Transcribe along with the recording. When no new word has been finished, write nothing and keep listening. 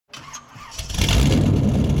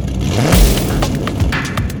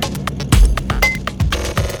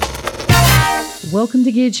Welcome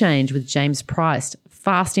to Gear Change with James Price.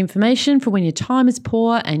 Fast information for when your time is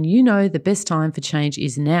poor and you know the best time for change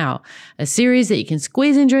is now. A series that you can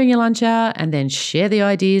squeeze in during your lunch hour and then share the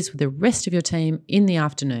ideas with the rest of your team in the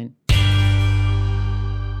afternoon.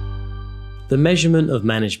 The measurement of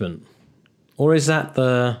management. Or is that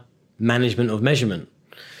the management of measurement?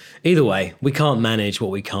 Either way, we can't manage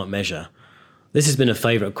what we can't measure. This has been a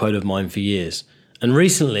favourite quote of mine for years. And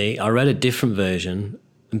recently I read a different version,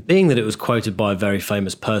 and being that it was quoted by a very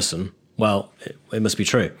famous person, well, it must be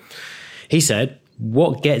true. He said,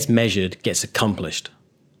 "What gets measured gets accomplished.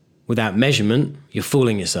 Without measurement, you're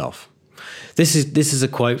fooling yourself." This is a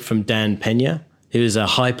quote from Dan Pena, who is a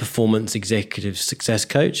high-performance executive success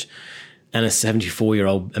coach and a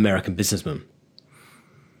 74-year-old American businessman.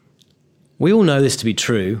 We all know this to be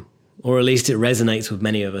true, or at least it resonates with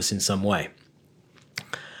many of us in some way.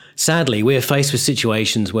 Sadly, we are faced with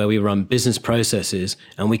situations where we run business processes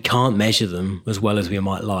and we can't measure them as well as we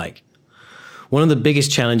might like. One of the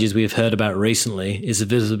biggest challenges we have heard about recently is the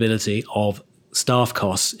visibility of staff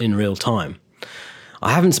costs in real time.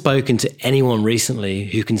 I haven't spoken to anyone recently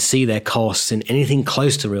who can see their costs in anything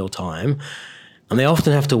close to real time, and they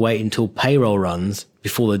often have to wait until payroll runs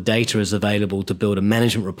before the data is available to build a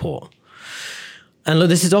management report. And look,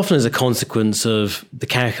 this is often as a consequence of the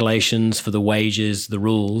calculations for the wages, the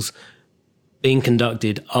rules, being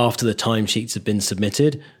conducted after the timesheets have been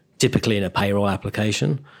submitted, typically in a payroll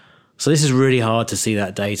application. So this is really hard to see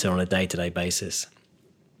that data on a day-to-day basis.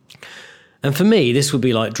 And for me, this would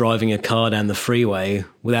be like driving a car down the freeway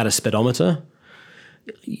without a speedometer.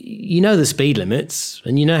 You know the speed limits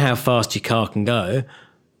and you know how fast your car can go,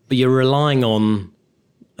 but you're relying on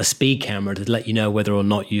a speed camera to let you know whether or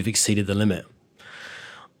not you've exceeded the limit.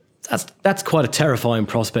 That's quite a terrifying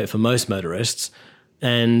prospect for most motorists.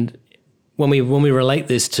 And when we relate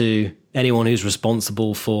this to anyone who's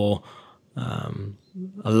responsible for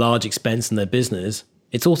a large expense in their business,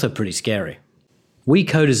 it's also pretty scary. We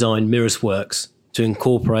co-designed MirrorWorks to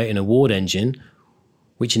incorporate an award engine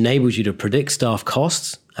which enables you to predict staff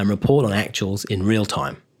costs and report on actuals in real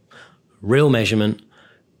time. Real measurement,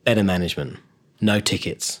 better management, no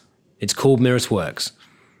tickets. It's called MirrorWorks,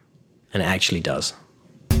 and it actually does.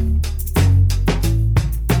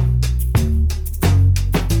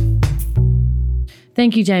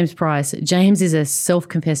 Thank you, James Price. James is a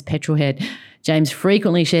self-confessed petrolhead. James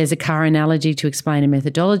frequently shares a car analogy to explain a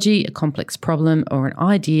methodology, a complex problem, or an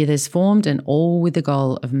idea that's formed, and all with the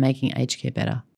goal of making aged care better.